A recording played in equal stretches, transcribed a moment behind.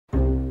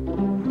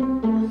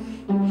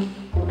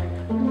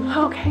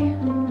Okay.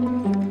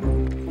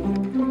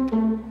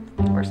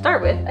 We'll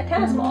start with a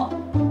tennis ball.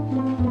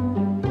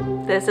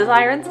 This is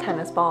Iron's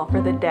tennis ball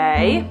for the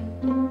day.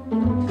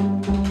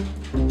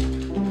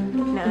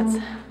 Now it's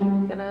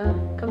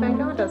gonna come back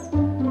to haunt us.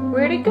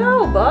 Where'd it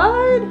go,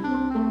 bud?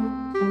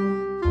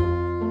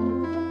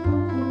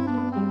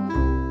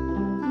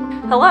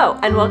 Hello,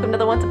 and welcome to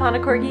the Once Upon a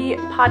Corgi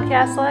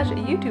podcast /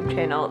 YouTube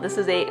channel. This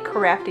is a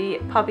Crafty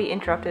Puppy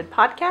Interrupted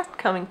podcast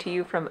coming to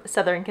you from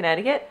Southern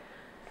Connecticut.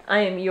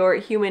 I am your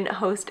human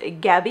host,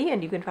 Gabby,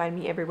 and you can find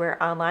me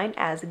everywhere online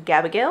as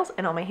Gabagales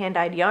and all my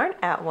hand-dyed yarn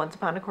at Once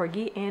Upon a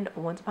Corgi and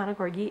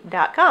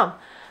onceuponacorgi.com.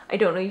 I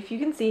don't know if you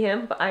can see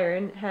him, but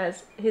Iron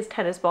has his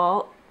tennis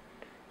ball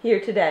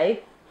here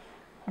today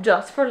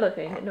just for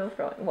looking and no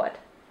throwing. What?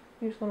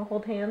 You just want to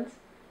hold hands?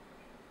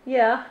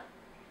 Yeah.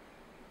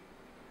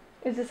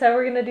 Is this how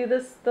we're gonna do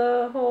this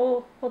the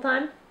whole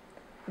time?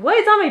 Wait,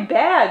 it's on my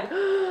bag!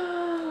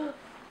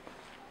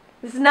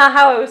 This is not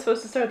how I was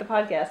supposed to start the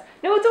podcast.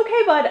 No, it's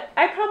okay, bud.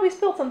 I probably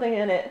spilled something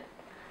in it.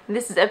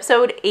 This is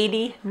episode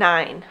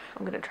 89.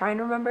 I'm gonna try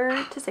and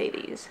remember to say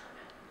these.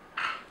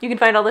 You can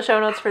find all the show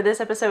notes for this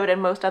episode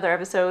and most other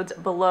episodes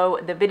below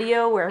the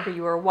video, wherever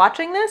you are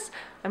watching this.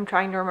 I'm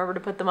trying to remember to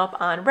put them up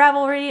on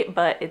Ravelry,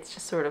 but it's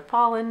just sort of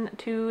fallen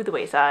to the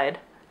wayside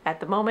at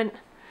the moment.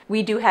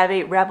 We do have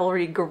a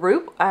Ravelry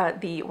group,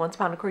 the Once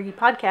Upon a Corgi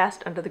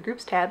podcast, under the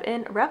groups tab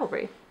in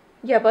Ravelry.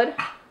 Yeah, bud.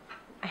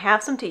 I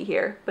have some tea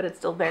here, but it's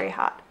still very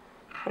hot.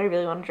 But I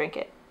really want to drink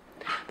it.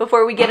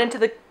 Before we get into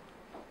the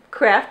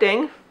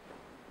crafting...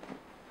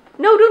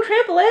 No, don't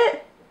trample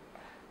it!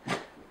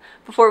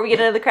 Before we get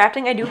into the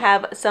crafting, I do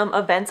have some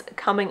events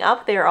coming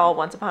up. They are all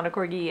Once Upon a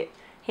Corgi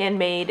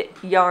handmade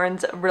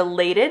yarns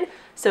related.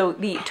 So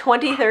the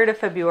 23rd of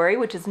February,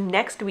 which is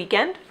next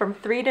weekend, from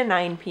 3 to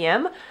 9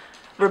 p.m.,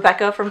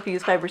 Rebecca from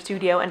Fuse Fiber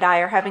Studio and I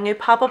are having a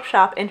pop-up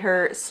shop in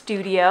her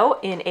studio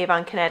in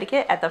Avon,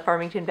 Connecticut at the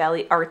Farmington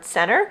Valley Arts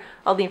Center.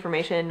 All the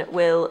information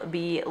will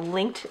be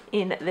linked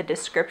in the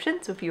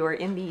description, so if you are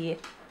in the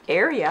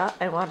area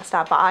and want to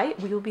stop by,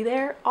 we will be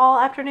there all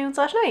afternoon /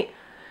 night.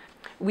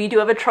 We do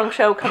have a trunk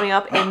show coming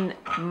up in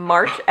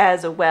March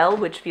as well,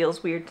 which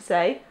feels weird to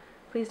say.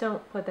 Please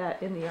don't put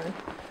that in the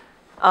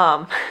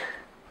yarn.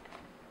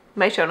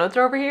 My show notes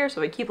are over here,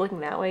 so I keep looking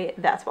that way,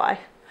 that's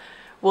why.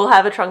 We'll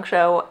have a trunk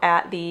show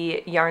at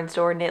the yarn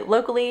store Knit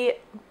Locally,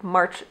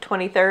 March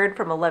 23rd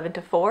from 11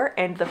 to 4,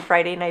 and the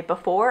Friday night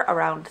before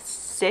around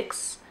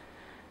 6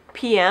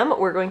 p.m.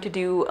 we're going to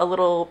do a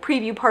little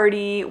preview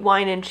party,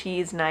 wine and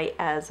cheese night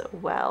as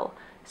well.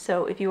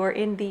 So if you are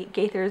in the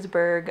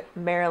Gaithersburg,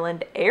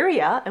 Maryland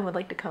area and would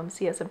like to come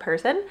see us in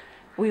person,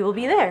 we will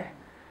be there.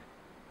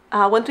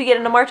 Once we get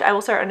into March, I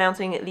will start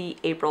announcing the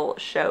April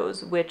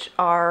shows, which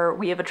are,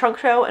 we have a trunk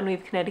show and we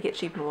have Connecticut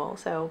Sheep and Wool,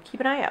 so keep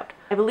an eye out.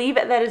 I believe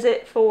that is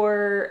it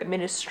for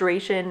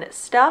administration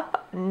stuff.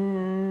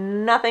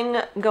 Nothing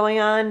going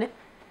on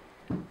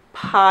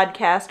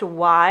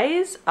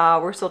podcast-wise.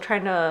 We're still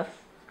trying to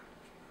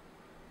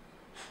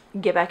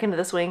get back into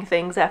the swing of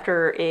things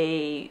after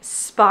a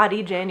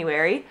spotty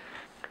January.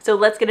 So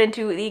let's get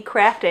into the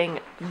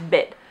crafting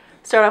bit.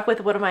 Start off with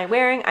what am I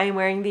wearing? I am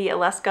wearing the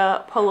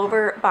Ayleska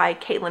Pullover by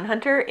Catilyn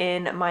Hunter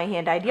in my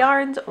hand-dyed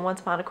yarns, Once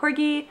Upon a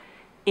Corgi,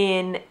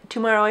 in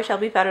Tomorrow I Shall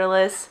Be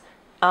Featherless.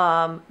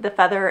 The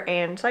feather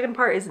and second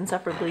part is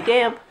insufferably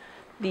damp.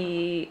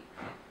 The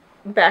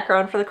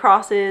background for the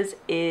crosses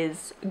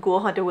is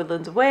Ghoul Hunter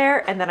Woodlands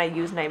Wear, and then I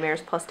use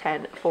Nightmares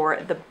 +10 for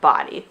the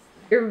body.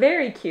 You're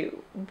very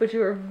cute, but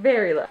you are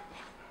very loud.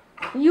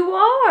 You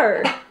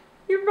are!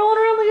 You're rolling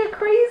around like a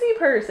crazy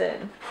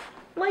person.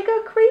 Like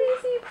a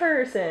crazy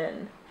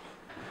person.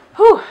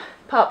 Whew,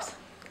 pups.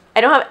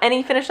 I don't have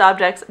any finished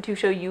objects to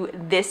show you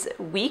this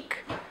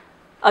week.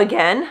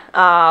 Again,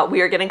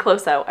 we are getting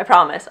close though, I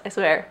promise, I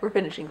swear, we're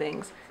finishing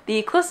things.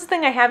 The closest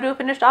thing I have to a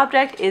finished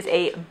object is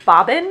a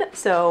bobbin,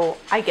 so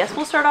I guess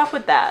we'll start off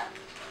with that.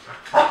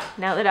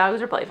 Now the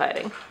dogs are play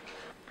fighting.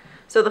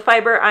 So the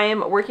fiber I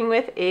am working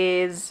with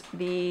is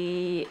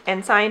the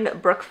Ensign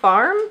Brook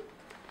Farm,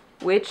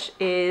 which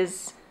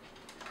is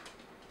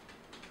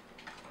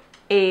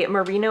a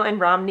Merino and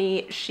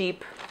Romney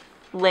sheep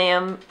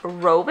lamb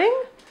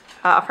roving.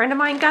 A friend of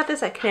mine got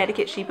this at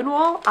Connecticut Sheep and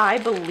Wool, I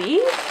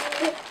believe.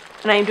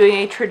 And I'm doing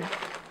a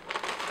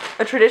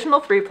traditional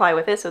 3-ply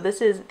with it. So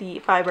this is the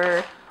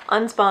fiber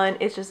unspun.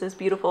 It's just this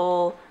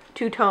beautiful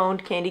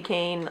two-toned candy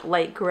cane,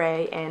 light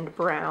gray and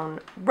brown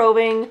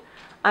roving.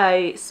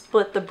 I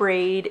split the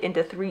braid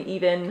into 3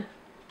 even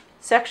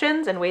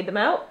sections and weighed them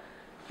out.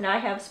 And I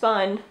have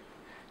spun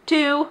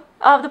 2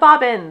 of the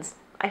bobbins.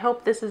 I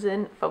hope this is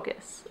in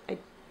focus.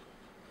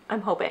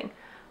 I'm hoping.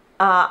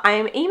 I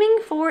am aiming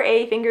for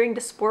a fingering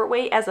to sport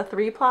weight as a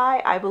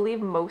 3-ply. I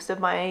believe most of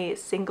my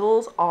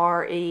singles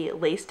are a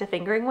lace to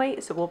fingering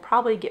weight, so we'll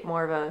probably get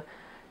more of a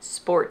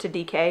sport to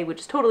DK, which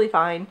is totally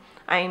fine.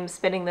 I'm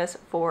spinning this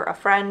for a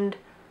friend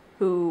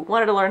who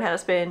wanted to learn how to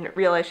spin,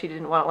 realized she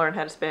didn't want to learn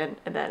how to spin,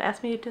 and then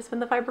asked me to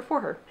spin the fiber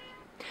for her.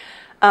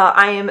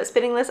 I am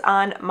spinning this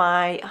on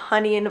my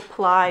Honey and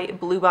Ply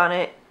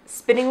Bluebonnet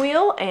spinning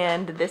wheel,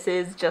 and this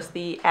is just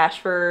the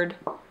Ashford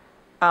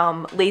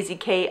Lazy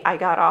Kate I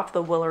got off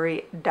the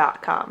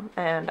Woolery.com,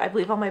 and I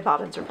believe all my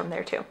bobbins are from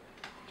there too.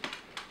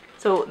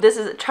 So this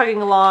is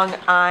chugging along.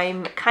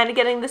 I'm kind of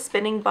getting the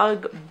spinning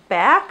bug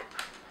back,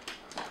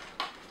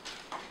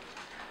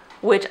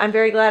 which I'm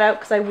very glad out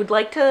because I would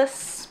like to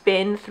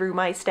spin through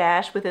my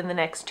stash within the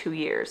next 2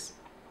 years.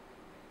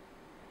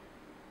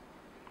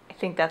 I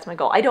think that's my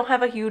goal. I don't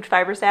have a huge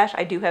fiber stash.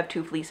 I do have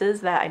 2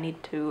 fleeces that I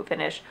need to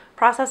finish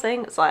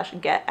processing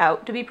 / get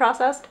out to be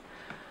processed.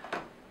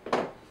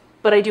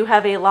 But I do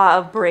have a lot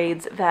of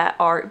braids that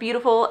are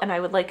beautiful, and I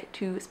would like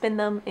to spin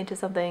them into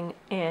something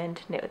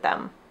and knit with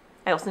them.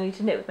 I also need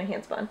to knit with my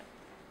hand spun.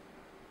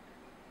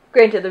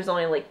 Granted, there's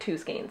only like 2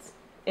 skeins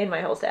in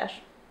my whole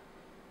stash.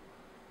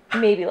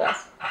 Maybe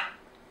less.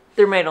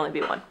 There might only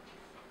be 1.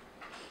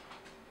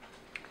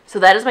 So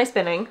that is my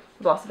spinning.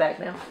 I've lost the bag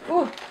now.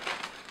 Ooh.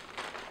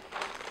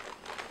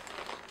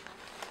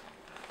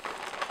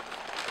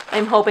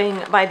 I'm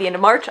hoping by the end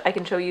of March I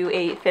can show you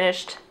a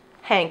finished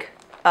hank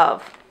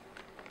of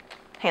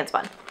hand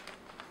spun. I'm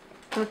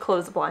gonna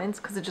close the blinds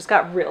because it just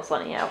got real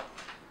sunny out.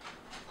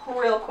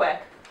 Real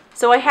quick.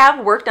 So I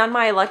have worked on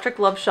my Electric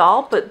Love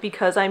shawl, but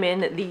because I'm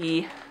in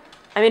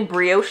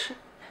brioche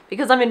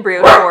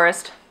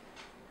forest,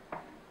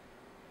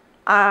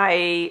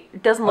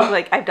 it doesn't look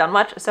like I've done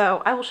much,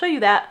 so I will show you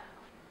that.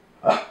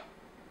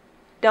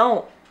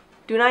 Do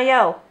not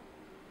yell.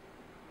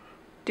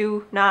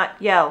 Do not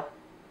yell.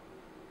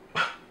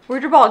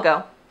 Where'd your ball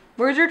go?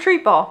 Where's your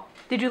treat ball?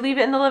 Did you leave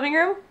it in the living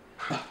room?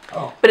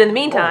 But in the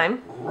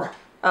meantime,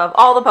 of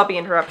all the puppy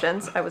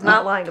interruptions, I was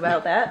not lying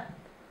about that.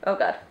 Oh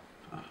god.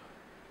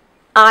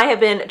 I have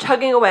been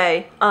chugging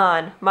away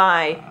on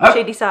my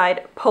Shady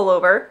Side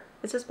pullover.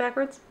 Is this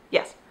backwards?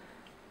 Yes.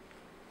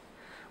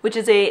 Which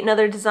is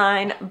another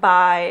design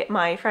by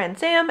my friend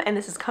Sam, and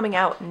this is coming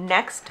out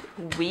next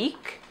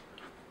week.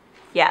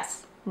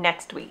 Yes,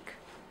 next week.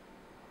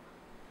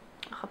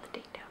 I'll have the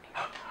date down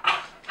here.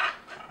 I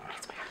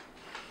swear.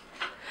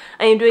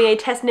 I am doing a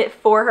test knit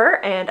for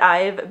her, and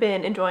I've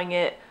been enjoying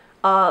it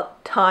a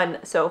ton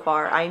so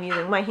far. I'm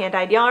using my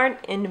hand-dyed yarn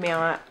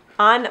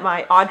on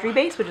my Audrey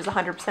base, which is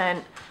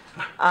 100%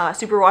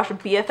 superwash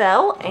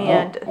BFL,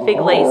 and fig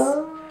lace,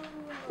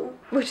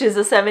 which is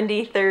a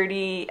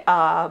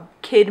 70/30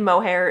 kid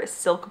mohair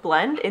silk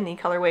blend in the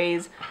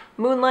colorways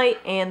Moonlight,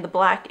 and the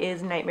black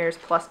is Nightmares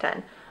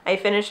 +10. I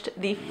finished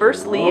the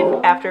first sleeve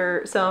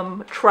after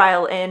some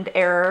trial and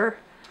error.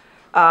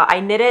 I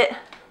knit it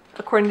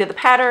according to the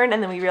pattern,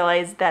 and then we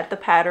realized that the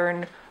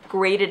pattern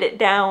graded it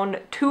down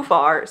too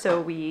far,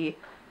 so we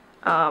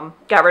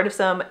got rid of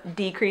some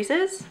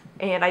decreases,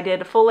 and I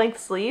did a full-length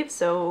sleeve,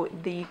 so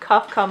the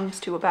cuff comes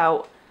to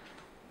about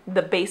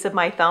the base of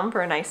my thumb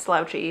for a nice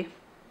slouchy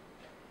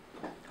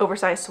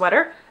oversized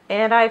sweater.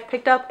 And I've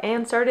picked up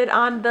and started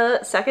on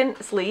the second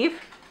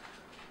sleeve.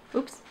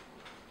 Oops.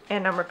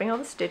 And I'm ripping all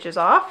the stitches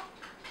off.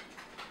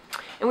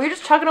 And we're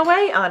just chugging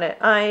away on it.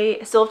 I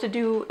still have to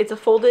do, it's a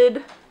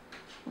folded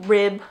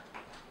rib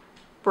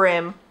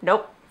brim.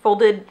 Nope.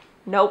 Folded,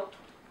 nope.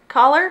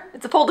 Collar?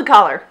 It's a folded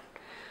collar.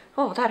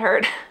 Oh, that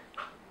hurt.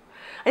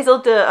 I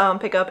still have to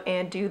pick up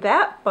and do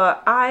that,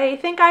 but I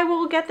think I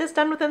will get this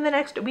done within the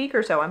next week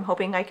or so. I'm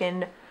hoping I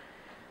can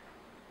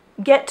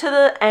get to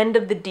the end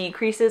of the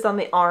decreases on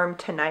the arm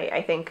tonight.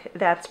 I think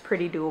that's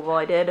pretty doable.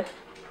 I did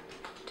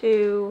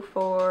 2,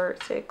 4,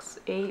 6,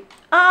 8,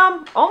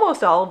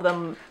 almost all of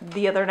them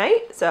the other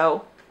night,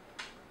 so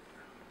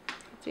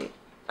let's see.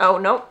 Oh,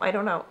 no, I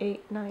don't know.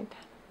 8, 9, 10.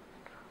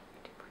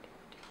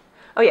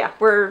 Oh yeah,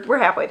 we're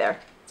halfway there.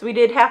 So we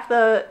did half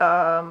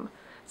the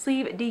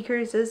sleeve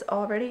decreases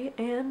already,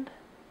 and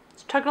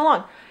it's chugging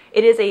along.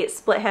 It is a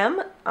split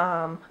hem,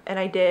 and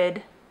I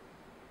did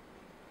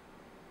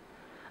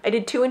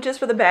 2 inches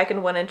for the back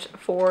and 1 inch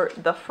for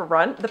the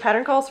front. The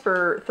pattern calls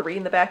for 3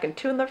 in the back and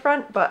 2 in the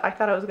front, but I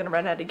thought I was going to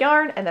run out of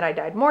yarn, and then I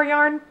dyed more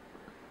yarn,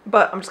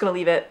 but I'm just going to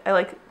leave it. I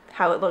like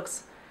how it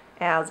looks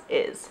as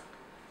is.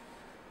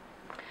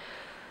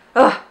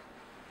 Ugh.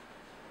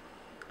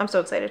 I'm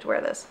so excited to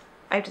wear this.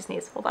 I have to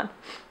sneeze. Hold on.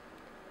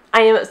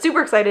 I am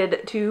super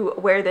excited to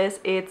wear this.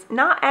 It's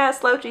not as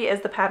slouchy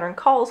as the pattern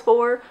calls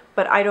for,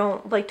 but I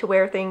don't like to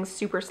wear things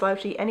super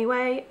slouchy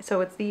anyway, so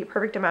it's the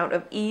perfect amount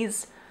of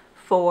ease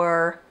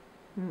for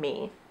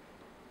me.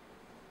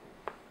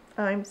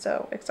 I'm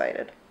so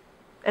excited.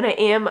 And I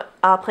am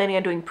planning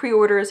on doing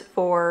pre-orders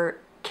for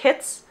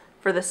kits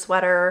for the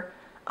sweater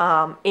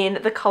in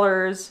the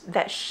colors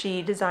that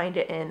she designed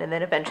it in, and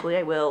then eventually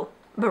I will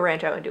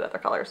branch out and do other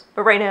colors.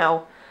 But right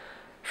now,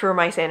 for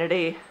my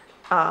sanity,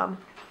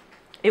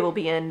 it will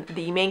be in,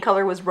 the main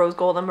color was Rose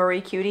Gold on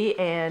Marie Cutie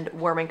and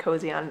Warm and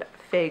Cozy on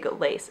Fig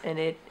Lace, and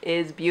it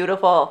is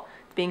beautiful.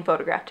 It's being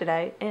photographed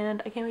today,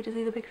 and I can't wait to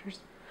see the pictures.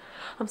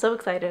 I'm so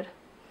excited.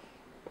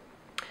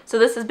 So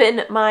this has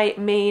been my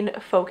main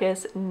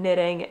focus,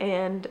 knitting,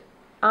 and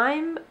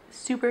I'm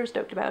super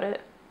stoked about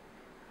it.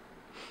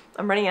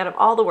 I'm running out of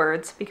all the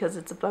words because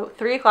it's about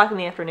 3 o'clock in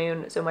the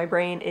afternoon, so my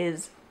brain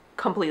is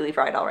completely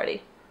fried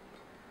already.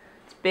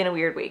 It's been a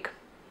weird week.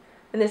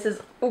 And this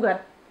is, oh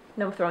god,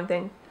 no, I'm throwing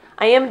thing.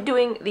 I am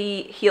doing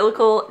the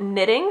helical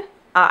knitting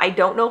I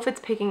don't know if it's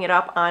picking it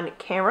up on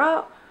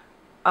camera,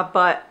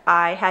 but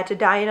I had to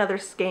dye another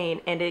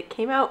skein and it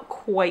came out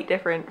quite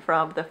different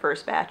from the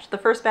first batch. The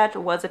first batch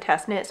was a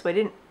test knit,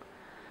 so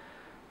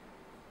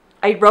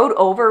I wrote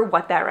over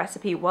what that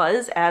recipe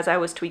was as I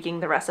was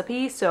tweaking the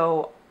recipe,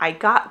 so I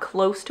got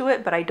close to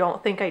it, but I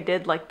don't think I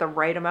did like the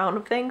right amount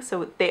of things.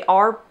 So they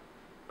are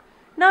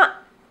not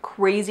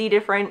crazy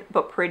different,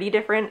 but pretty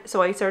different.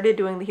 So I started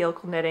doing the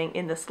helical knitting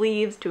in the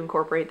sleeves to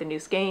incorporate the new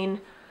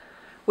skein,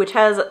 which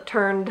has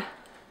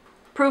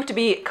proved to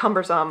be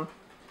cumbersome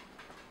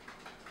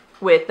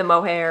with the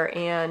mohair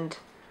and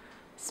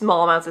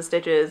small amounts of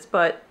stitches,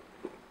 but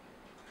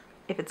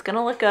if it's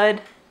gonna look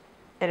good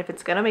and if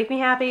it's gonna make me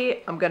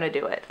happy, I'm gonna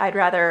do it. I'd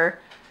rather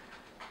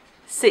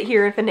sit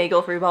here and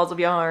finagle 3 balls of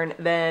yarn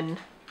than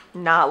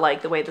not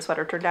like the way the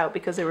sweater turned out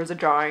because there was a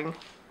drawing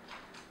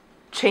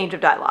change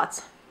of dye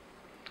lots.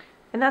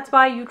 And that's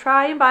why you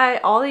try and buy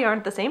all the yarn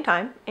at the same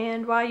time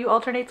and why you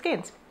alternate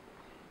skeins.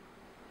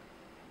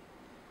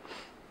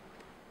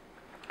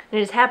 It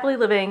is happily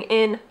living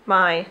in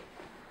my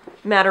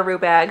Matteroo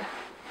bag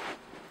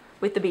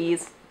with the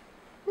bees.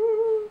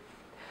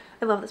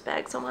 I love this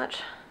bag so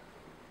much.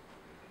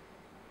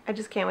 I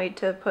just can't wait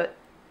to put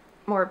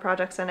more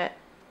projects in it.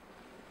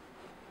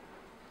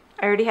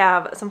 I already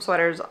have some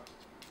sweater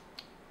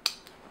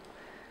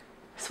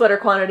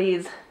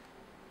quantities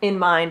in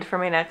mind for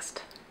my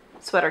next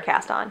sweater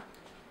cast on.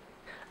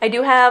 I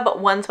do have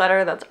one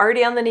sweater that's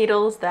already on the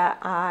needles that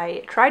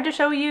I tried to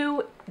show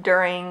you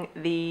during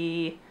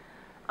the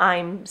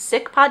I'm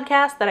Sick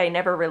podcast that I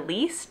never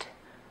released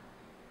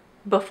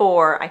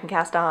before I can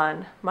cast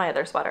on my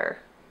other sweater,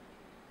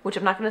 which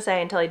I'm not going to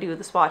say until I do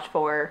the swatch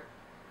for.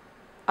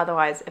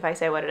 Otherwise, if I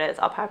say what it is,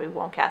 I'll probably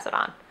won't cast it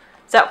on.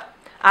 So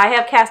I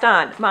have cast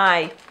on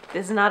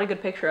this is not a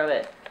good picture of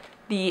it,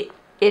 the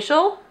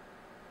Ishel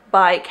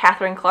by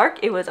Catherine Clark.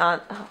 It was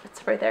on, oh,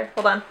 it's right there.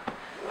 Hold on.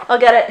 I'll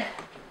get it.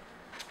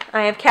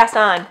 I have cast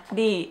on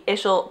the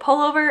Ishel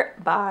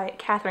Pullover by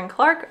Catherine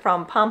Clark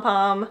from Pom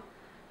Pom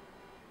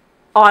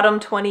Autumn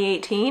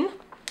 2018.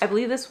 I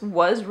believe this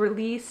was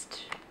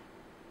released,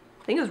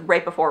 I think it was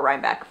right before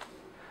Rhinebeck.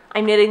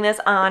 I'm knitting this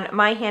on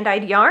my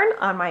hand-dyed yarn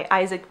on my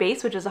Isaac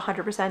base, which is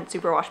 100%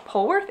 superwash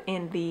Polworth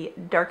in the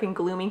Dark and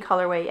Gloomy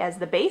colorway as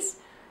the base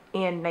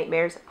and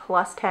Nightmares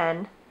plus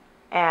 10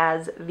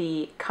 as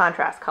the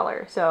contrast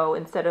color. So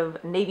instead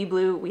of navy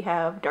blue, we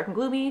have Dark and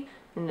Gloomy,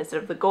 and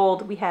instead of the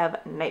gold, we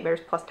have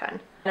Nightmares plus 10.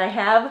 And I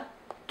have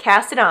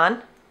cast it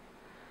on.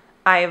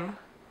 I've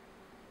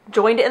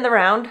joined it in the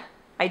round.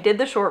 I did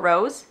the short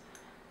rows.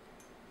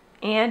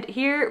 And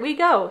here we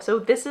go. So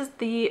this is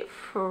the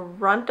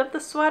front of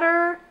the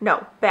sweater.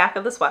 No, back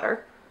of the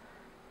sweater.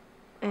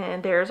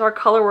 And there's our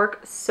color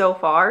work so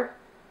far.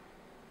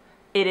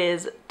 It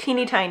is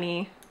teeny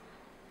tiny.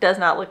 Does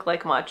not look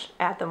like much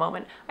at the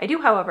moment. I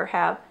do, however,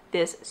 have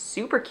this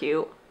super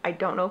cute. I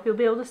don't know if you'll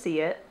be able to see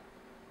it.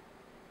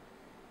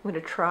 I'm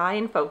going to try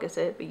and focus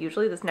it, but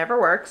usually this never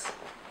works.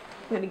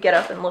 I'm going to get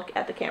up and look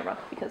at the camera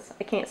because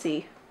I can't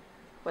see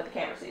what the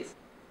camera sees.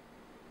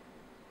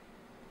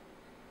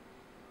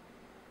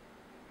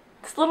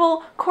 This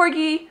little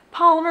Corgi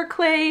polymer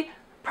clay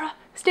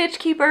stitch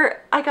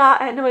keeper I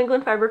got at New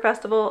England Fiber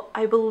Festival.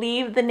 I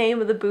believe the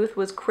name of the booth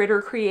was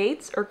Critter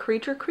Creates or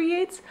Creature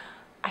Creates.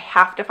 I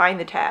have to find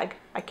the tag.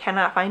 I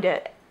cannot find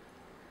it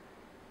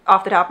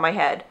off the top of my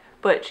head.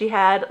 But she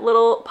had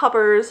little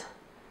puppers,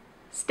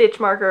 stitch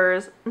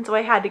markers, and so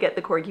I had to get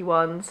the Corgi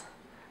ones.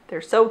 They're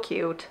so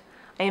cute.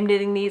 I am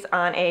knitting these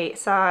on a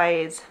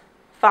size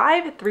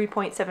 5,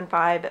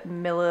 3.75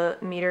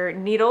 millimeter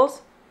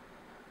needles.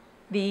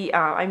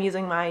 I'm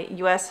using my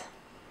US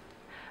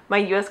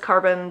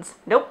Carbons,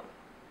 nope,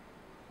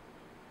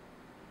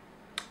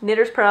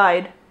 Knitter's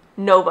Pride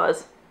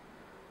Novas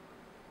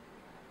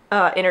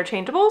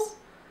interchangeables,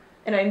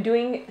 and I'm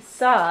doing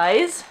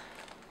size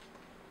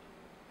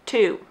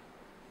 2,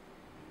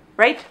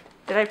 right?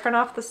 Did I print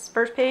off this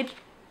first page?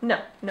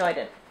 No, I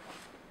didn't.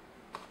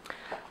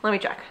 Let me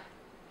check.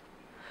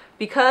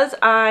 Because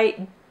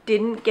I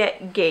didn't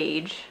get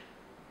gauge,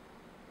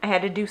 I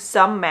had to do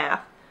some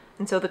math.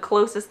 And so the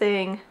closest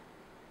thing,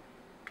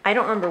 I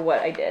don't remember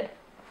what I did.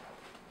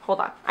 Hold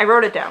on, I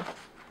wrote it down.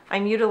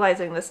 I'm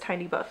utilizing this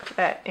tiny book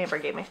that Amber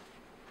gave me.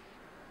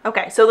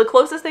 Okay, so the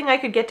closest thing I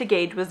could get to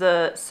gauge was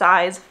a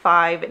size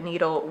 5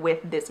 needle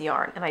with this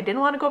yarn. And I didn't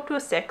want to go up to a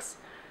 6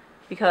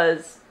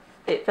 because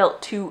it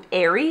felt too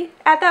airy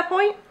at that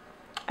point.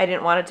 I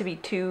didn't want it to be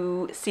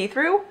too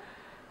see-through.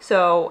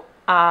 So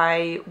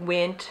I'm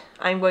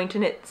going to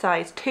knit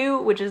size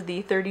 2, which is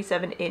the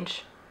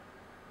 37-inch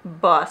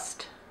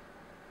bust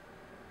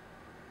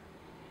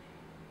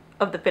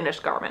of the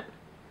finished garment.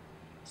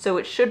 So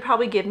it should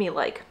probably give me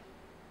like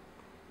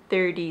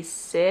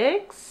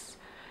 36.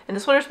 And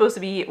this sweater's supposed to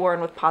be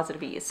worn with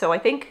positive ease. So I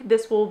think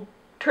this will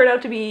turn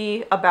out to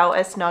be about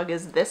as snug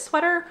as this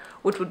sweater,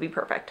 which would be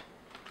perfect.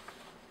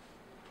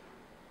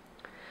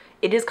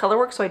 It is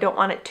colorwork, so I don't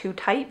want it too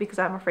tight because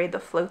I'm afraid the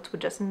floats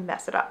would just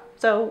mess it up.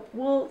 So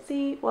we'll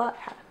see what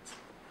happens.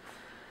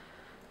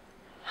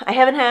 I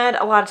haven't had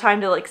a lot of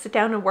time to like sit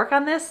down and work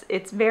on this.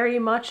 It's very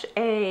much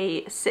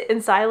a sit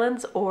in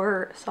silence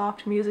or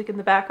soft music in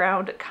the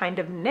background kind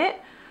of knit,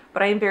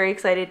 but I am very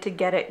excited to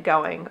get it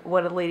going.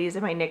 One of the ladies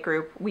in my knit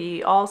group,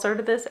 we all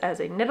started this as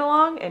a knit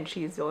along, and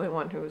she's the only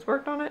one who has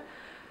worked on it.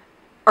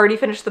 Already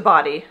finished the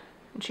body,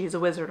 and she's a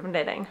wizard of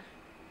knitting.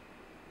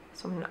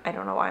 So I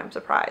don't know why I'm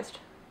surprised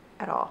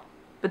at all.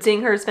 But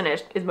seeing hers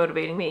finished is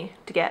motivating me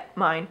to get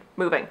mine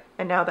moving.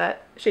 And now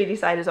that Shady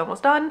side is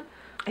almost done,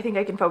 I think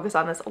I can focus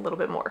on this a little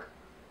bit more.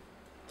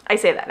 I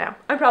say that now.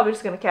 I'm probably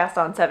just going to cast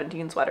on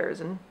 17 sweaters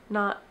and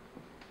not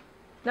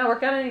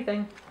work on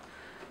anything.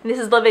 And this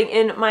is living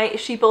in my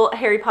sheeple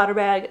Harry Potter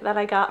bag that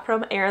I got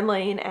from Erin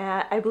Lane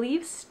at, I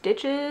believe,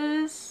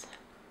 Stitches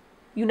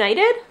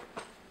United?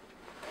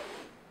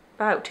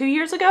 About 2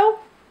 years ago?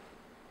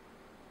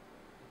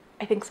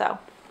 I think so.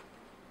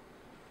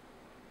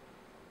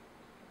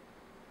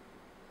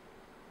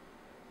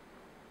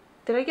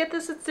 Did I get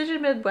this at Stitches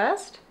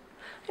Midwest?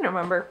 I don't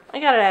remember. I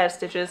got it at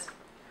Stitches.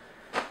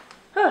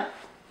 Huh.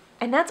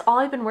 And that's all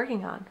I've been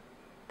working on.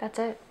 That's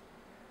it.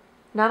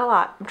 Not a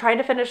lot. I'm trying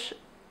to finish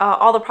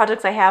all the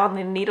projects I have on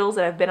the needles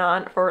that I've been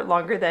on for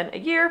longer than a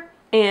year,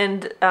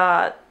 and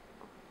kind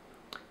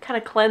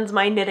of cleanse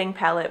my knitting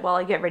palette while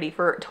I get ready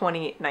for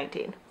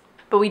 2019.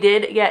 But we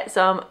did get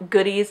some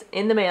goodies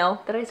in the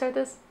mail. Did I start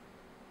this?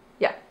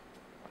 Yeah.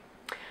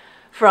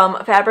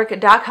 From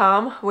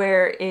fabric.com,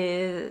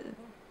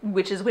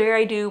 which is where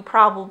I do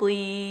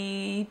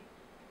probably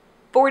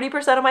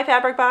 40% of my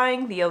fabric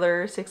buying. The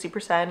other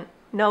 60%,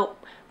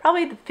 nope,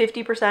 probably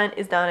 50%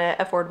 is done at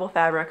Affordable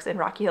Fabrics in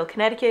Rocky Hill,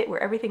 Connecticut, where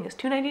everything is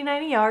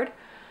 $2.99 a yard,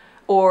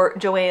 or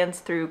Joann's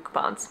through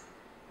coupons,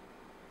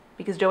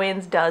 because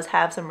Joann's does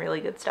have some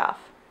really good stuff.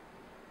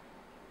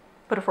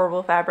 But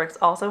Affordable Fabrics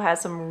also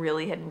has some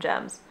really hidden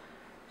gems.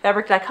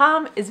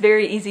 Fabric.com is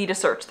very easy to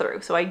search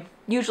through, so I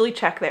usually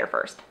check there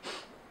first.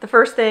 The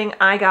first thing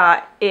I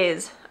got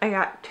is, I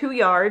got 2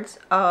 yards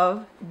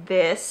of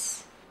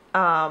this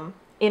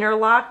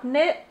interlock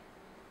knit.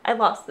 I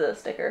lost the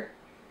sticker.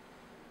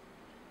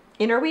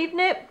 Interweave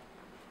knit.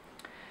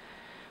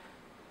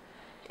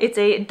 It's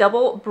a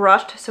double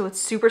brushed, so it's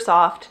super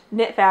soft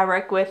knit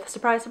fabric with,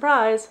 surprise,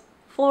 surprise,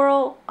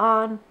 floral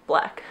on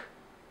black.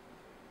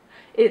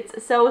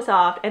 It's so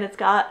soft, and it's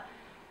got,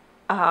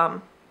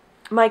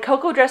 my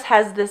cocoa dress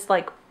has this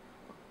like,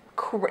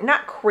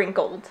 not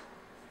crinkled.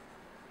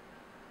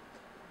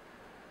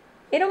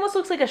 It almost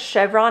looks like a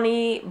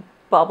chevron-y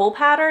bubble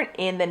pattern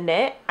in the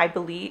knit, I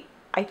believe.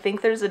 I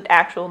think there's an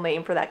actual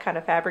name for that kind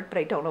of fabric, but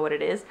I don't know what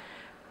it is.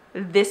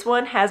 This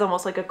one has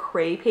almost like a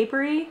cray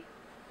papery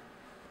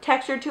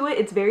texture to it.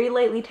 It's very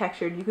lightly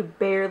textured. You could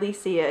barely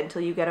see it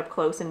until you get up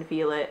close and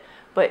feel it,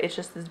 but it's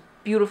just this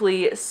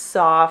beautifully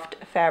soft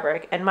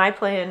fabric. And my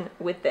plan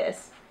with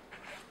this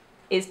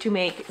is to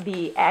make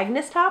the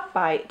Agnes top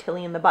by Tulle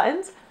and the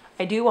Buttons.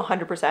 I do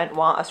 100%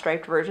 want a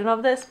striped version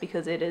of this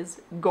because it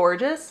is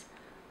gorgeous.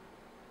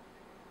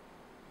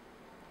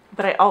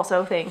 But I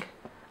also think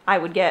I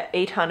would get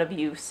a ton of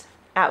use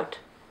out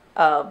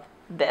of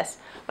this.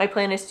 My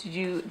plan is to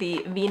do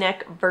the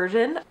V-neck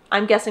version.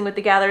 I'm guessing with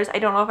the gathers. I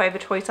don't know if I have a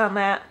choice on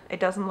that. It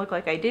doesn't look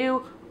like I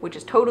do, which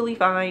is totally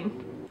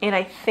fine. And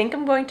I think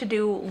I'm going to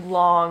do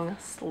long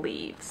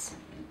sleeves.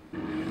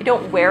 I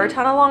don't wear a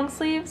ton of long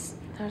sleeves.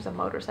 There's a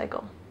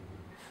motorcycle.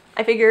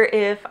 I figure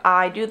if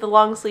I do the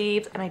long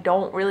sleeves and I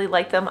don't really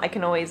like them, I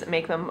can always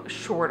make them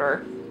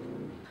shorter.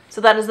 So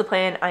that is the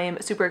plan. I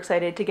am super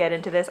excited to get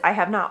into this. I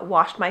have not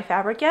washed my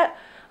fabric yet.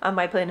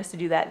 My plan is to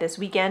do that this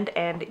weekend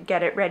and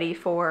get it ready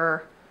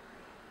for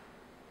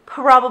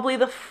probably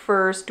the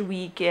first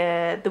week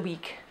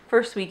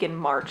in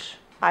March.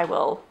 I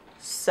will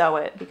sew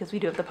it because we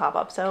do have the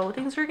pop-up, so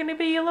things are going to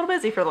be a little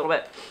busy for a little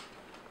bit.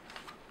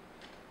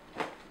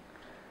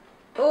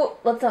 Oh,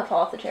 let's not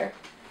fall off the chair.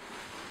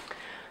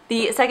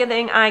 The second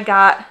thing I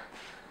got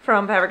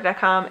from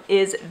fabric.com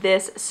is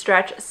this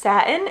stretch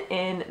satin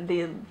in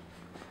the,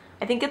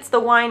 I think it's the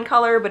wine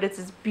color, but it's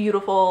this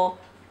beautiful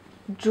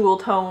jewel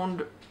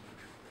toned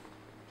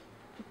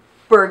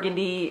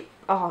burgundy.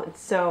 Oh, it's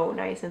so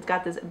nice. And it's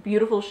got this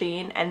beautiful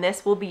sheen, and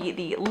this will be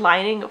the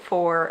lining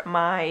for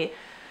my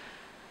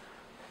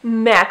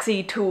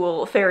maxi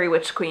tulle Fairy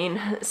Witch Queen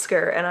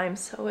skirt, and I'm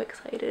so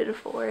excited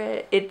for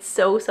it. It's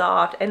so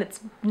soft and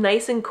it's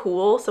nice and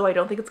cool, so I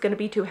don't think it's going to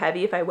be too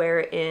heavy if I wear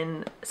it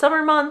in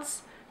summer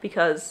months,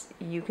 because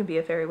you can be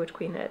a Fairy Witch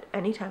Queen at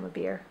any time of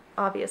year,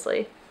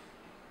 obviously.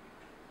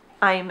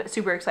 I'm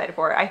super excited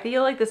for it. I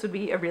feel like this would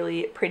be a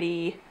really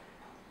pretty,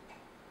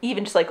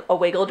 even just like a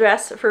wiggle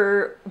dress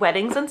for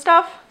weddings and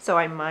stuff, so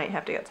I might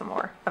have to get some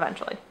more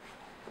eventually.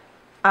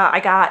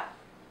 I got,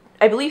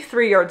 I believe,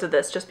 3 yards of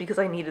this just because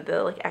I needed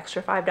the like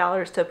extra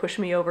 $5 to push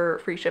me over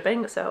free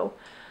shipping, so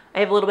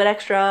I have a little bit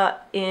extra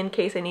in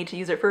case I need to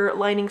use it for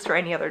linings for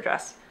any other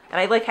dress. And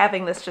I like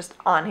having this just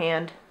on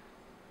hand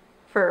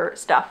for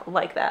stuff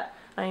like that.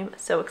 I'm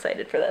so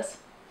excited for this.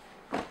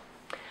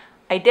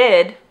 I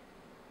did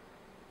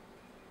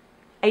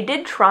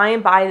try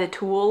and buy the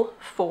tulle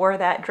for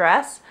that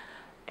dress,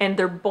 and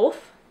they're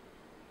both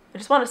I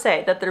just want to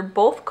say that they're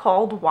both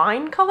called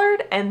wine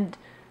colored, and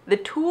the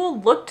tulle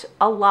looked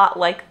a lot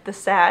like the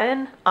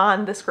satin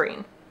on the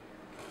screen.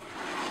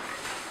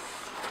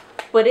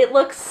 But it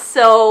looks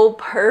so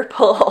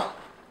purple.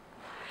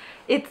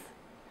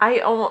 I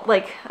almost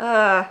like,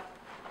 I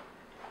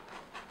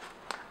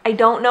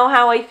don't know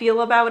how I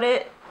feel about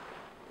it.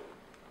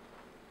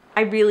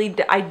 I really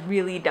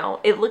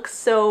don't. It looks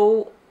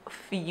so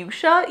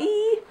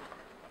fuchsia-y,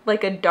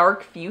 like a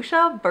dark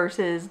fuchsia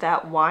versus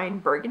that wine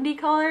burgundy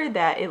color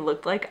that it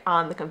looked like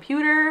on the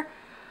computer.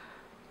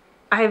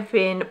 I've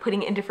been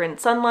putting it in different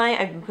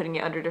sunlight. I've been putting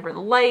it under different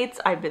lights.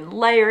 I've been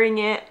layering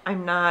it.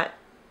 I'm not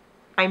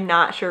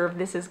sure if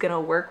this is gonna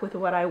work with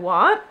what I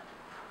want.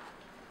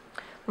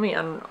 Let me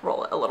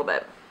unroll it a little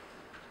bit.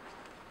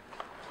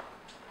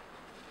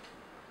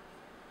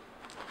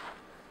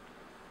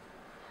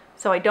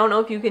 So I don't know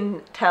if you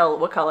can tell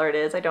what color it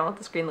is. I don't know what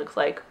the screen looks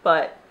like,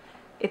 but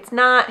it's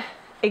not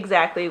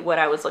exactly what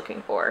I was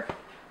looking for.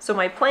 So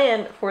my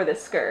plan for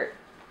this skirt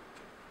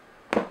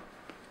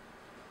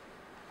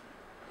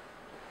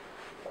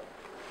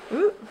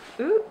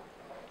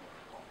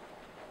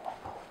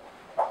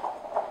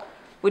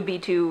would be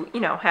to, you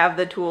know, have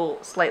the tulle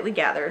slightly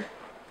gathered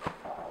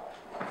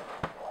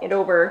and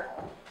over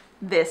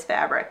this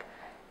fabric.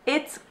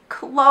 It's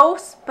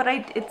close, but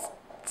it's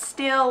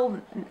still,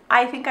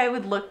 I think I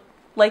would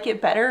like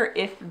it better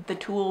if the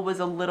tulle was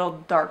a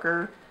little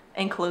darker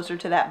and closer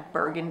to that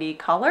burgundy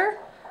color.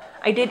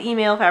 I did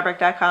email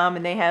fabric.com,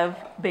 and they have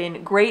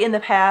been great in the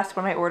past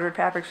when I ordered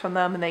fabrics from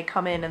them, and they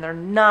come in and they're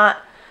not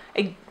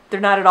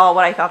at all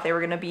what I thought they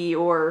were gonna be,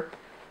 or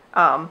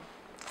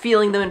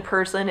feeling them in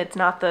person, it's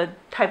not the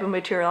type of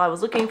material I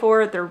was looking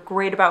for. They're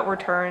great about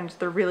returns.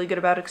 They're really good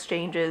about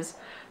exchanges.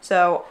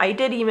 So I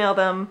did email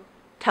them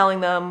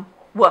telling them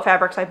what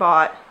fabrics I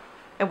bought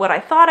and what I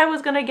thought I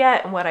was gonna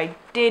get and what I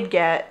did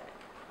get,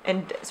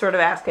 and sort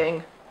of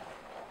asking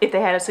if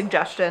they had a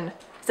suggestion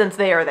since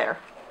they are there.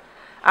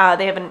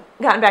 They haven't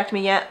gotten back to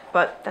me yet,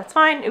 but that's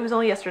fine. It was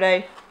only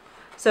yesterday.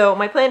 So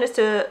my plan is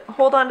to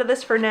hold on to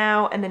this for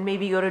now and then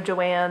maybe go to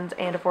Joann's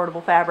and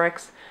Affordable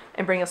Fabrics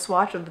and bring a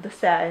swatch of the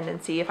satin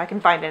and see if I can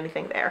find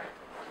anything there.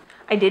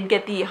 I did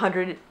get the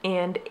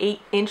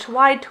 108-inch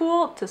wide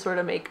tulle to sort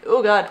of make,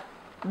 oh god,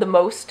 the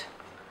most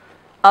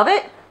of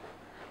it.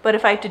 But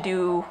if I have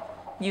to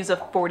use a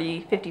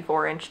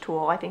 54-inch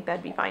tulle, I think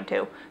that'd be fine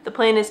too. The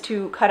plan is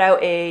to cut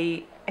out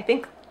I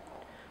think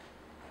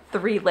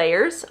 3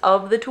 layers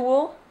of the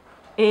tulle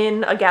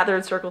in a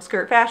gathered circle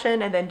skirt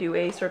fashion, and then do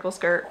a circle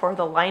skirt for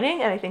the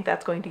lining, and I think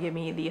that's going to give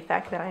me the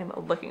effect that I'm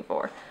looking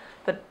for.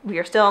 But we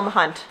are still on the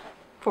hunt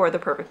for the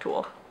perfect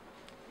tulle.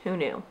 Who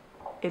knew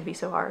it'd be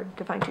so hard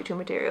to find tutu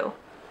material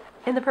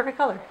in the perfect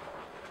color?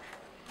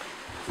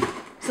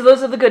 So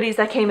those are the goodies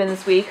that came in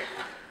this week.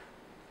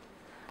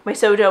 My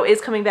Sojo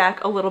is coming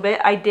back a little bit.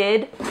 I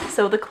did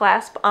sew the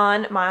clasp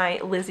on my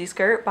Lizzie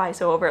skirt by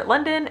Sew Over at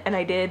London, and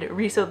I did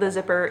resew the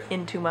zipper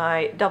into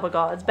my double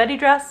gauze Betty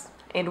dress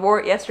and wore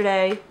it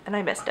yesterday, and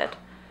I missed it.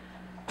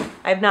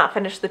 I have not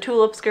finished the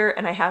tulip skirt,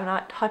 and I have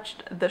not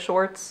touched the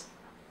shorts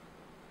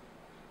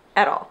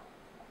at all.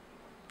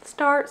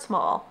 Start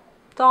small.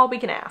 It's all we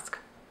can ask.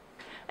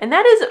 And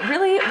that is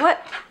really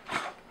what...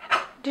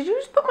 Did you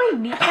just put my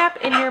kneecap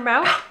in your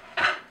mouth?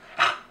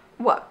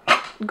 What?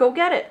 Go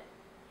get it.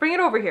 Bring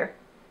it over here.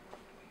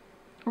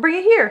 Bring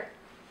it here.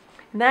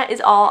 And that is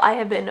all I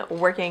have been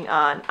working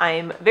on.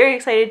 I'm very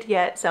excited to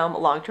get some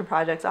long-term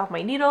projects off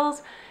my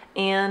needles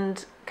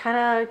and kind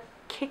of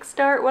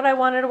kickstart what I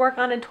wanted to work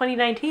on in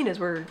 2019 as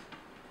we're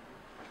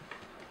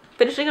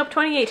finishing up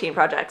 2018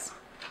 projects.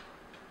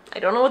 I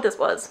don't know what this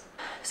was.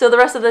 So the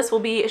rest of this will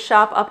be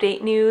shop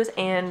update news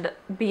and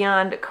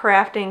beyond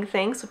crafting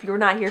things. So if you're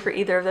not here for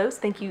either of those,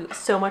 thank you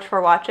so much for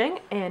watching.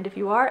 And if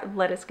you are,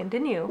 let us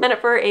continue. Sign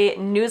up for a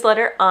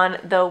newsletter on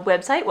the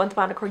website,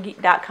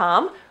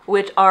 onceuponacorgi.com,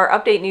 which our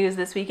update news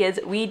this week is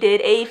we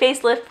did a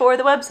facelift for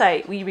the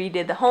website. We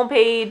redid the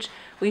homepage,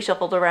 we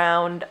shuffled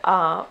around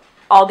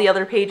all the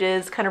other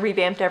pages, kind of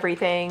revamped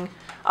everything,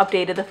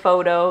 updated the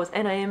photos,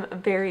 and I am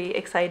very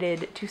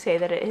excited to say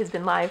that it has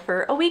been live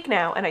for a week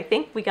now, and I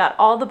think we got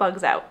all the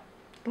bugs out.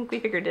 I think we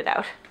figured it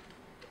out.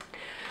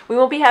 We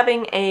won't be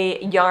having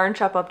a yarn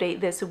shop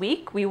update this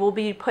week. We will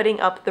be putting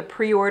up the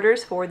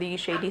pre-orders for the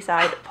Shady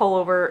Side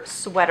Pullover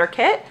sweater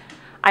kit.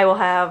 I will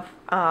have,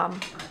 I'm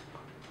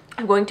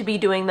going to be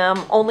doing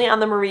them only on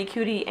the Marie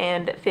Cutie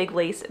and Fig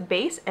Lace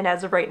base, and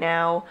as of right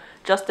now,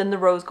 just in the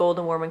rose gold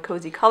and warm and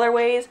cozy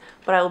colorways,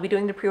 but I will be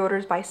doing the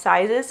pre-orders by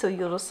sizes, so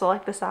you'll just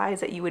select the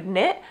size that you would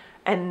knit,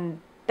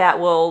 and that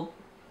will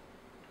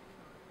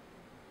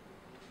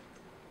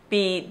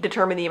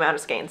determine the amount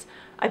of skeins.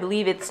 I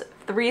believe it's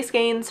 3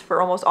 skeins for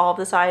almost all of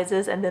the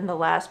sizes, and then the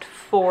last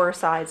 4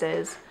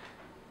 sizes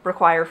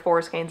require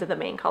 4 skeins of the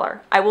main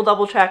color. I will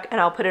double check, and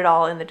I'll put it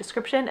all in the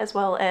description, as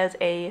well as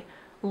a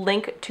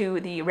link to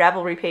the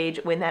Ravelry page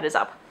when that is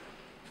up.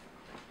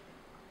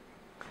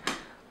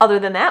 Other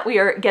than that, we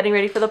are getting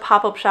ready for the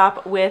pop-up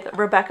shop with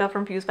Rebecca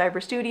from Fuse Fiber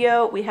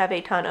Studio. We have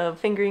a ton of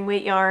fingering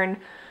weight yarn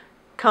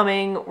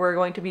coming. We're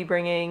going to be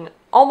bringing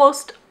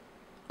almost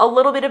a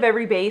little bit of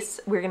every base.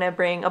 We're gonna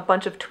bring a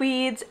bunch of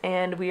tweeds,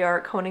 and we are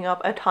coning up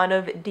a ton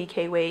of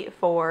DK weight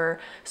for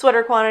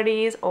sweater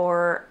quantities,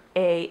 or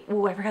I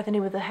forgot the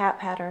name of the hat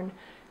pattern.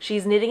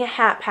 She's knitting a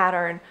hat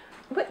pattern.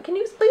 What, can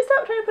you please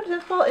stop trying to put a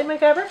tennis ball in my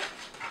fabric?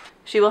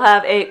 She will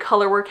have a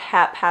colorwork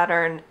hat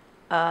pattern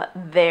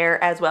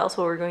there as well.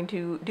 So we're going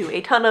to do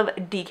a ton of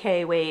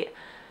DK weight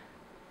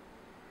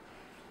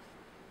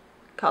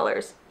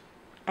colors.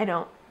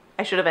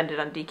 I should have ended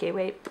on DK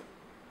weight.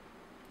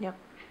 Yep,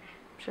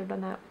 should have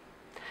done that.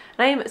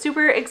 And I am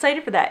super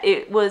excited for that.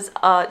 It was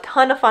a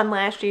ton of fun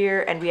last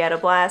year, and we had a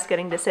blast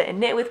getting to sit and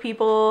knit with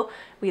people.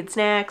 We had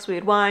snacks, we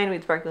had wine, we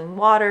had sparkling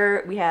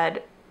water. We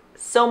had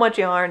so much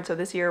yarn. So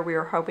this year we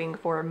were hoping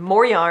for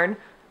more yarn,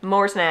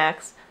 more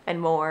snacks, and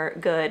more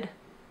good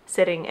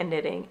sitting and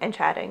knitting and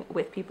chatting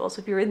with people.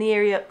 So if you're in the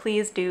area,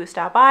 please do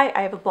stop by.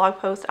 I have a blog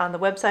post on the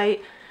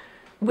website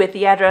with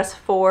the address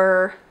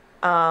for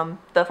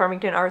the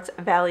Farmington Arts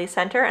Valley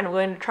Center, and I'm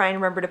going to try and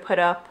remember to put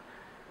up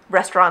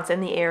restaurants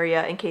in the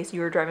area in case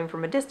you are driving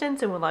from a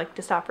distance and would like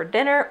to stop for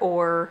dinner,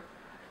 or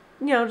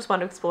just want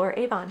to explore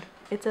Avon.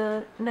 It's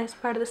a nice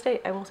part of the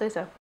state, I will say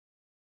so.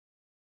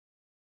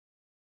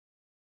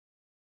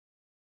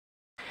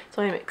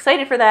 So I'm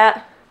excited for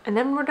that, and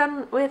then we're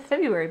done with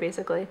February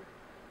basically.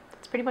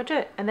 That's pretty much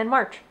it. And then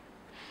March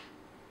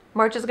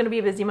is going to be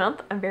a busy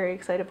month. I'm very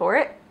excited for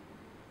it.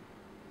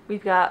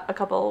 We've got a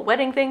couple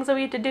wedding things that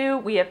we have to do.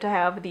 We have to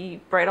have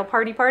the bridal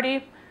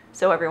party,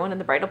 so everyone in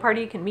the bridal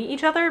party can meet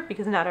each other,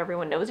 because not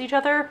everyone knows each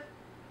other.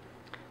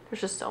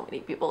 There's just so many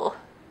people,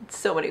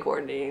 so many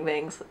coordinating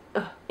things.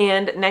 Ugh.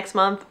 And next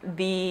month,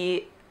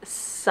 the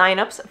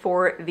sign-ups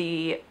for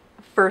the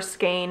First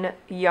Skein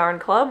Yarn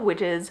Club,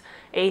 which is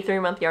a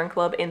 3-month yarn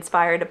club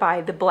inspired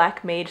by the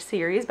Black Mage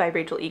series by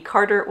Rachel E.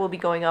 Carter, will be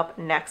going up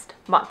next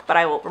month. But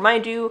I will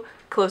remind you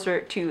closer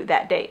to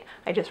that date.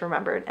 I just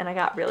remembered, and I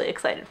got really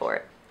excited for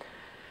it.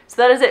 So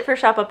that is it for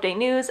Shop Update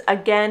News.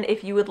 Again,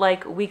 if you would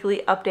like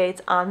weekly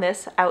updates on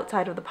this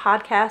outside of the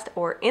podcast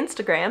or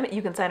Instagram,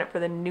 you can sign up for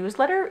the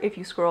newsletter. If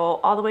you scroll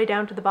all the way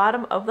down to the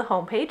bottom of the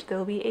homepage, there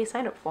will be a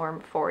sign-up form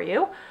for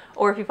you.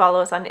 Or if you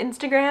follow us on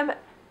Instagram,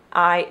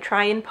 I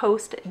try and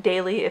post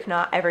daily, if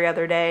not every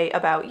other day,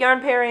 about yarn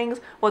pairings,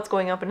 what's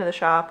going up into the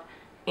shop,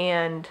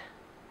 and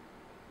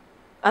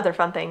other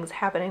fun things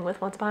happening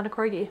with Once Upon a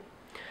Corgi.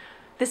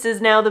 This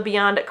is now the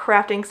Beyond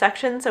Crafting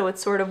section, so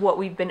it's sort of what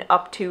we've been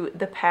up to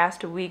the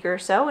past week or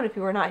so. And if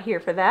you were not here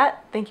for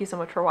that, thank you so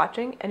much for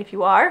watching. And if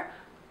you are,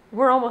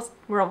 we're almost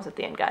at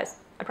the end, guys.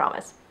 I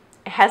promise.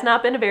 It has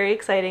not been a very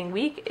exciting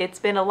week. It's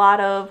been a lot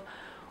of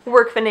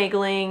work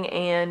finagling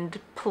and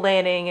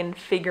planning and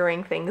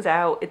figuring things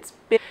out. It's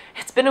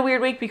been a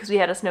weird week because we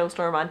had a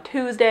snowstorm on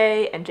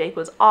Tuesday and Jake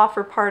was off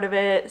for part of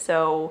it,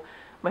 so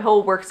my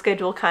whole work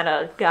schedule kind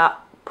of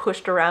got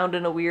pushed around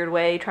in a weird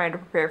way, trying to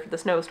prepare for the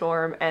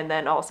snowstorm, and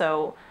then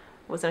also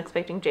wasn't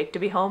expecting Jake to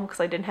be home because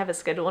I didn't have his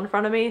schedule in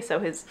front of me, so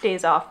his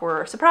days off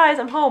were, surprise,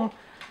 I'm home,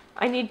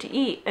 I need to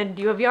eat, and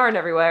you have yarn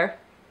everywhere.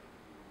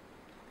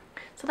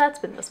 So that's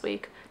been this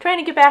week. Trying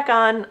to get back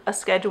on a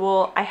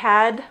schedule. I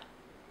had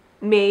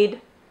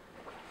made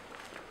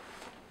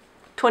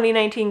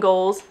 2019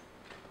 goals.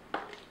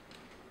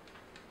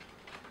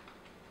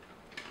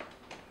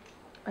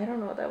 I don't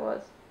know what that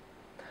was.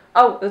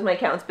 Oh, it was my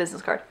accountant's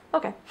business card.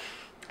 Okay.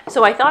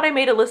 So I thought I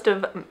made a list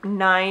of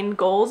 9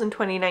 goals in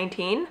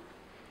 2019.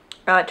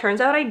 It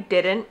turns out I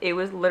didn't. It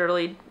was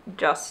literally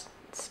just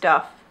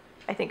stuff.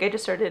 I think I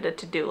just started a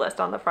to-do list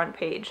on the front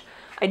page.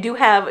 I do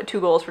have 2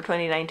 goals for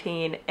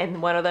 2019,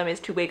 and one of them is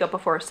to wake up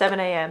before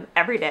 7 a.m.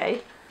 every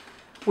day,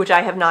 which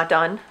I have not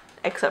done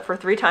except for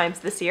 3 times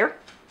this year,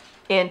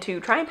 and to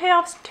try and pay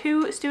off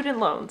 2 student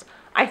loans.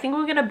 I think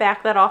we're going to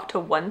back that off to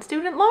 1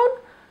 student loan.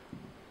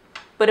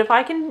 But if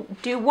I can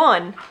do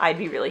 1, I'd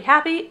be really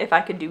happy. If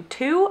I could do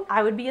 2,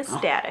 I would be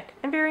ecstatic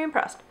and very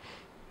impressed.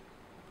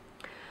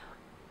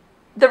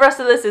 The rest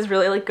of this is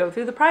really like go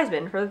through the prize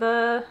bin for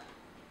the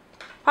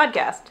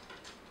podcast,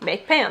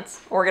 make pants,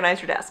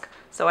 organize your desk.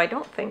 So I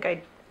don't think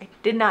I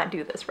did not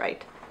do this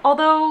right.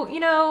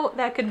 Although,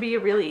 that could be a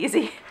really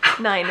easy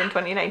 9 in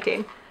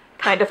 2019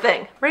 kind of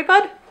thing. Right,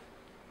 bud?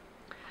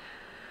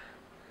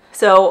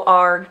 So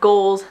our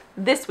goals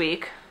this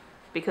week,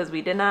 because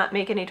we did not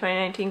make any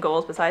 2019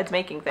 goals besides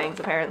making things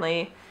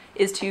apparently,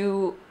 is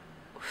to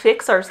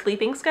fix our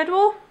sleeping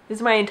schedule. These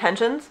are my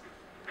intentions.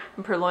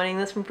 I'm purloining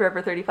this from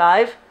Forever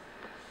 35.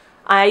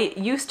 I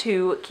used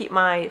to keep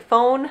my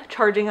phone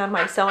charging on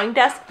my sewing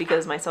desk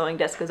because my sewing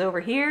desk is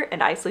over here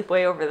and I sleep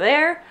way over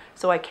there,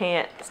 so I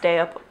can't stay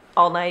up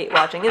all night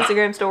watching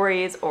Instagram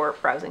stories or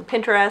browsing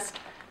Pinterest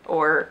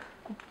or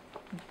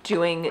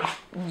doing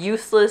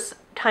useless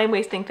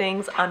time-wasting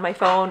things on my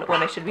phone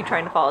when I should be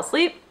trying to fall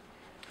asleep.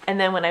 And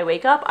then when I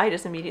wake up, I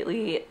just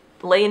immediately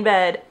lay in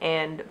bed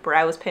and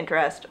browse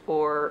Pinterest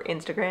or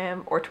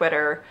Instagram or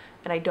Twitter,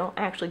 and I don't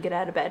actually get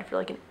out of bed for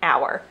like an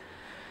hour.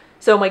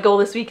 So my goal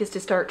this week is to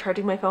start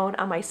charging my phone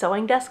on my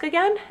sewing desk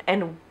again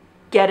and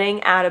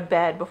getting out of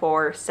bed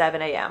before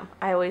 7 a.m.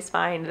 I always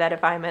find that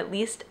if I'm at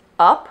least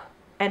up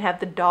and have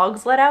the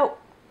dogs let out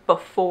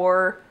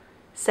before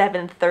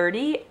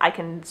 7:30, I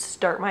can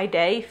start my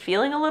day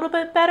feeling a little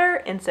bit better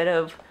instead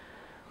of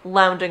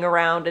lounging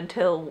around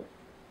until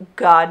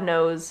God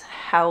knows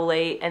how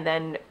late and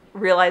then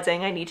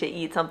realizing I need to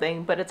eat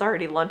something, but it's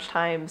already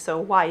lunchtime, so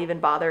why even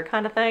bother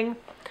kind of thing.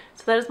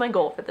 So that is my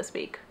goal for this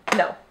week.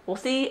 No, we'll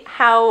see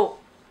how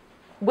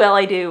well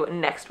I do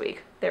next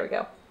week. There we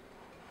go.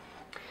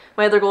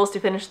 My other goal is to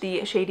finish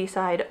the Shady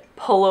side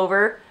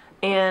pullover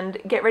and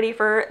get ready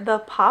for the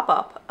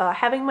pop-up.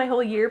 Having my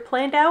whole year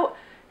planned out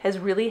has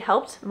really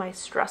helped my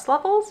stress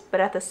levels, but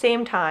at the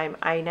same time,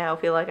 I now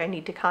feel like I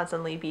need to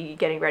constantly be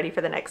getting ready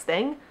for the next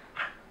thing.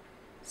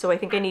 So I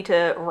think I need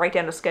to write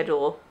down a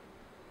schedule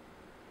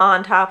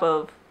on top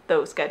of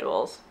those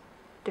schedules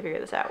to figure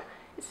this out.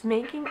 Is this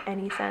making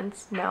any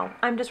sense? No.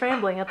 I'm just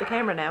rambling at the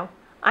camera now.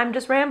 I'm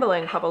just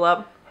rambling, couple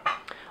up.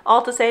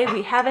 All to say,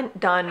 we haven't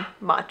done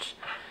much.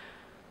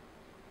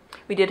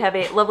 We did have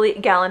a lovely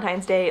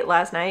Galentine's Day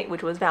last night,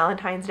 which was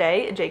Valentine's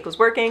Day. Jake was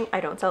working. I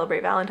don't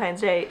celebrate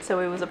Valentine's Day, so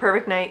it was a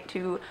perfect night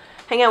to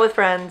hang out with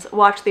friends,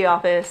 watch The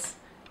Office,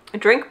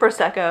 drink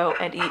Prosecco,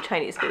 and eat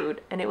Chinese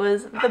food. And it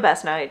was the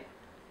best night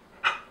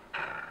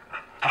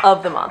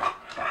of the month.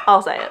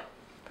 I'll say it.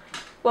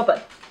 Well,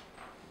 bud.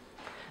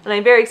 And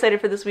I'm very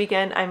excited for this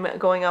weekend. I'm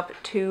going up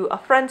to a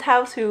friend's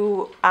house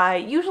who I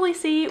usually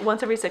see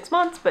once every 6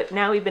 months, but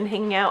now we've been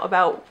hanging out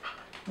about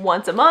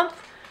once a month,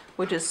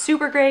 which is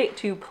super great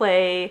to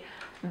play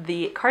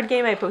the card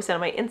game I posted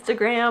on my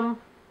Instagram.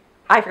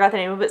 I forgot the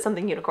name of it,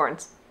 something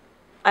unicorns.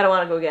 I don't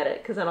want to go get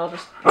it because then I'll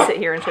just sit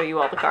here and show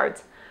you all the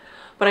cards.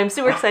 But I'm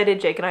super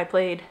excited. Jake and I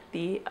played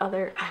the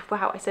other,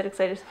 wow, I said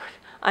excited.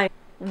 I'm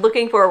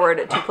looking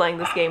forward to playing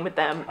this game with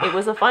them. It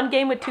was a fun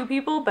game with 2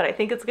 people, but I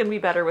think it's going to be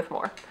better with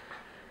more.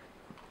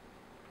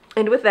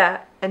 And with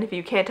that, and if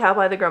you can't tell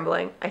by the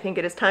grumbling, I think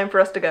it is time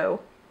for us to go.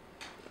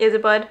 Is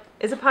it, bud?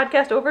 Is it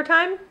podcast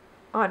overtime?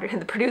 Audrey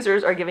and the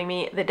producers are giving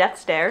me the death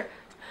stare.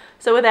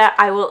 So with that,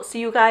 I will see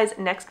you guys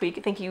next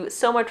week. Thank you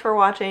so much for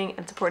watching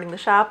and supporting the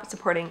shop,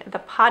 supporting the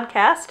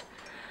podcast,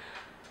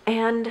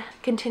 and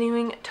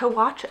continuing to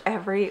watch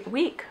every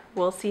week.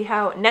 We'll see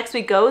how next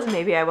week goes.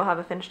 Maybe I will have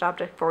a finished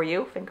object for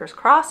you, fingers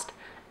crossed,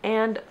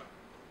 and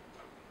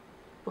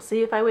we'll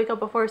see if I wake up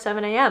before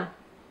 7 a.m.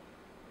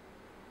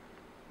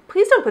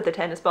 Please don't put the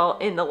tennis ball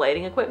in the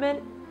lighting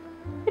equipment.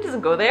 It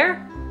doesn't go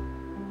there.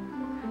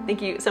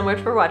 Thank you so much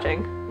for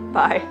watching.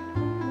 Bye.